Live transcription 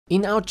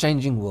In our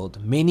changing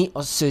world, many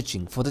are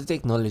searching for the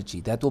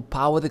technology that will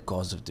power the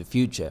cars of the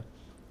future.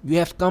 You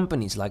have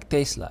companies like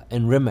Tesla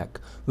and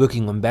Rimac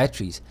working on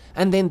batteries,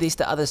 and then there's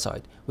the other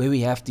side where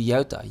we have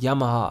Toyota,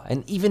 Yamaha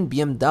and even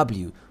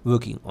BMW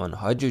working on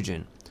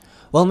hydrogen.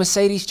 Well,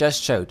 Mercedes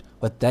just showed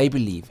what they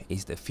believe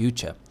is the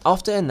future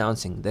after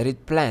announcing that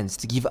it plans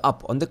to give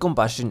up on the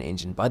combustion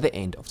engine by the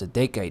end of the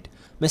decade.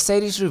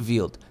 Mercedes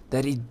revealed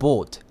that it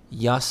bought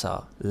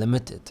YASA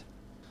Limited.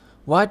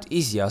 What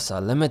is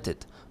YASA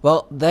Limited?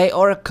 Well, they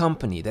are a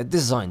company that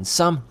designs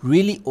some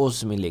really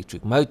awesome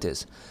electric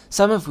motors,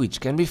 some of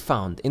which can be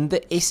found in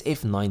the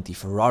SF90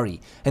 Ferrari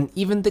and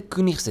even the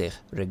koenisegg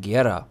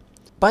Regera.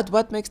 But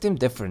what makes them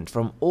different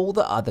from all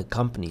the other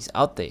companies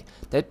out there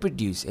that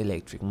produce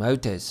electric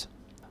motors?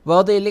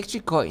 Well, the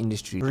electric car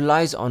industry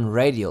relies on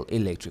radial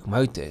electric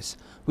motors,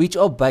 which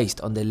are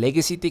based on the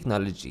legacy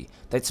technology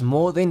that's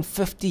more than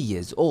 50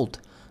 years old.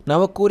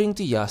 Now, according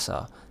to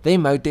YASA, their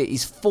motor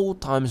is 4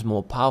 times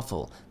more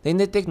powerful than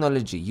the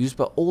technology used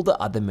by all the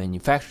other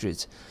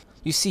manufacturers.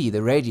 You see,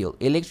 the radial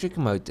electric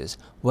motors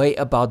weigh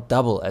about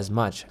double as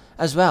much,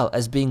 as well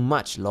as being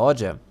much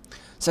larger.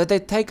 So they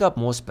take up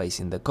more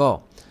space in the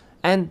car,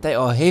 and they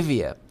are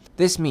heavier.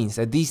 This means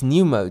that these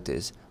new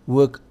motors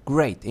work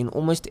great in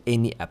almost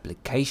any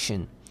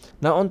application.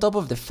 Now, on top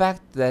of the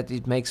fact that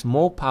it makes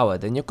more power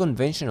than your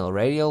conventional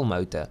radial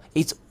motor,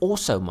 it's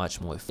also much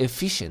more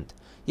efficient.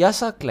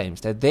 YASA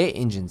claims that their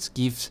engines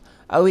gives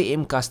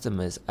OEM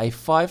customers a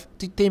 5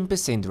 to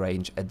 10%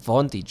 range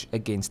advantage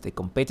against their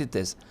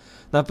competitors.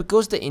 Now,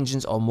 because the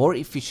engines are more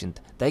efficient,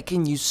 they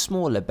can use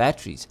smaller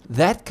batteries.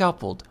 That,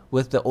 coupled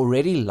with the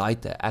already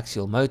lighter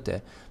axial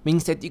motor,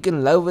 means that you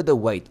can lower the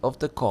weight of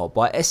the car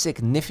by a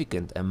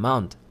significant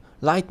amount.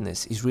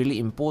 Lightness is really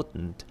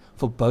important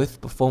for both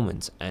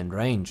performance and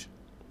range.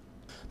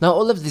 Now,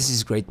 all of this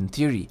is great in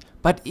theory,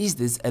 but is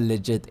this a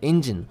legit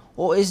engine,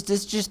 or is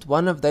this just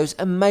one of those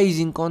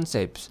amazing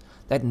concepts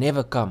that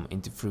never come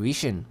into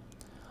fruition?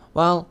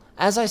 Well,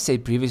 as I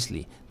said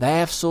previously, they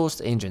have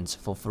sourced engines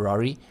for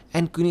Ferrari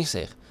and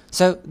koenisegg,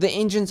 so the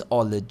engines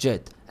are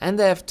legit, and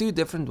they have 2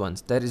 different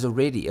ones that is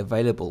already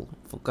available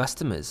for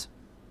customers,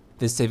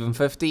 the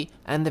 750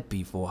 and the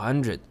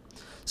P400.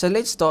 So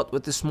let's start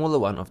with the smaller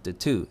one of the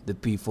 2, the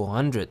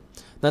P400.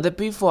 Now, the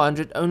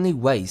P400 only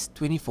weighs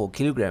 24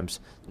 kilograms,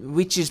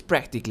 which is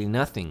practically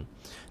nothing.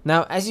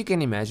 Now, as you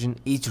can imagine,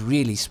 it's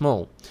really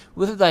small,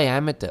 with a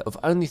diameter of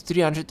only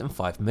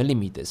 305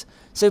 millimeters,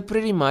 so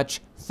pretty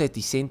much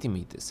 30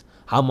 centimeters.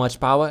 How much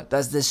power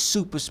does this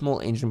super small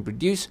engine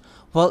produce?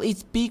 Well,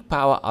 its peak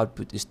power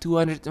output is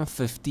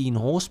 215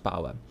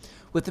 horsepower,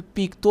 with a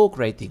peak torque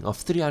rating of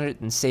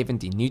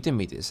 370 Newton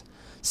meters.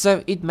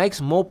 So it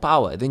makes more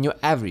power than your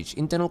average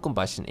internal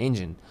combustion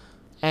engine.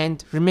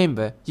 And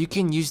remember, you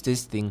can use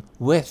this thing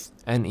with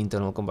an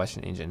internal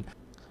combustion engine.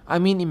 I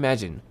mean,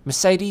 imagine,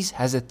 Mercedes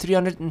has a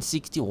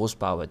 360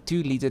 horsepower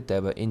 2-liter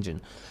turbo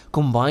engine.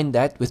 Combine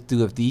that with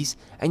 2 of these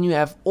and you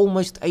have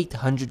almost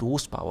 800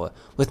 horsepower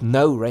with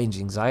no range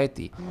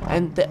anxiety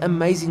and the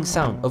amazing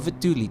sound of a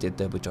 2-liter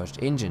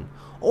turbocharged engine.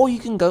 Or you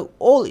can go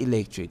all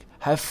electric,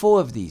 have 4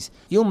 of these.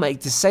 You'll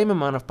make the same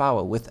amount of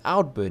power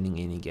without burning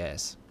any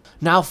gas.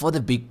 Now for the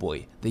big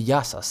boy, the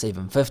YASA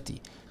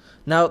 750.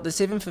 Now, the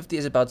 750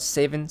 is about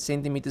 7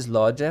 centimeters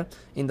larger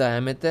in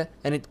diameter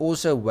and it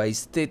also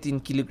weighs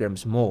 13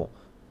 kilograms more.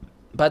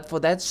 But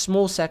for that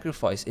small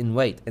sacrifice in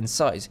weight and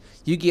size,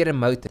 you get a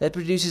motor that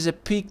produces a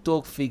peak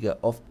torque figure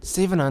of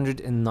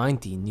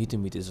 790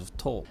 Newton meters of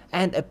torque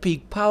and a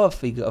peak power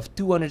figure of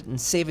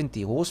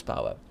 270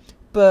 horsepower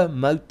per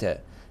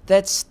motor.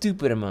 That's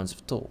stupid amounts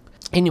of torque.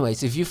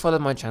 Anyways, if you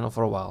followed my channel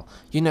for a while,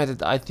 you know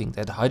that I think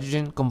that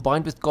hydrogen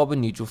combined with carbon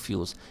neutral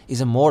fuels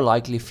is a more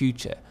likely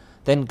future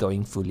than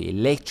going fully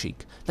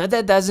electric. Now,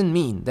 that doesn't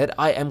mean that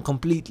I am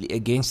completely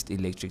against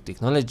electric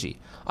technology.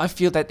 I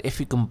feel that if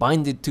we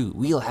combine the 2,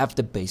 we'll have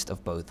the best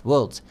of both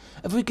worlds.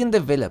 If we can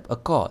develop a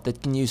car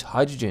that can use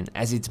hydrogen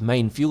as its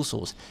main fuel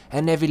source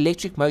and have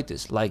electric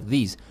motors like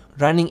these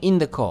running in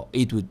the car,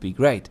 it would be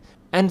great.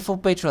 And for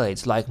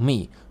petrolheads like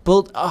me,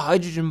 build a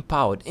hydrogen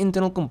powered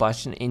internal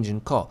combustion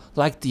engine car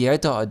like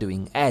Toyota are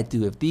doing, add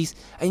 2 of these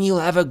and you'll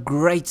have a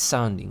great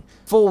sounding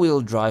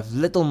 4-wheel drive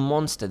little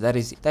monster that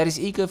is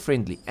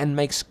eco-friendly and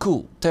makes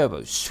cool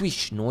turbo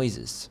swish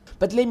noises.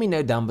 But let me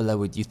know down below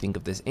what you think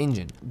of this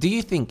engine. Do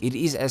you think it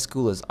is as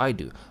cool as I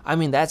do? I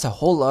mean, that's a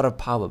whole lot of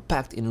power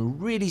packed in a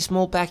really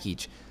small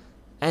package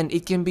and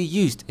it can be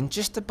used in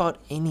just about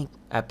any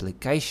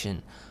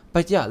application.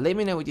 But yeah, let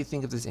me know what you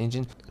think of this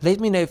engine. Let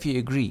me know if you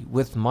agree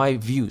with my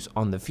views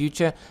on the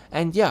future.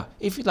 And yeah,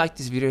 if you like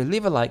this video,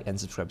 leave a like and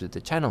subscribe to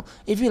the channel.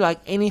 If you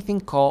like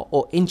anything car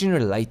or engine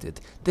related,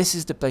 this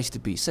is the place to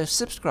be. So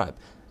subscribe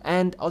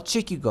and I'll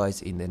check you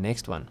guys in the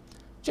next one.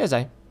 Cheers,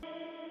 eh?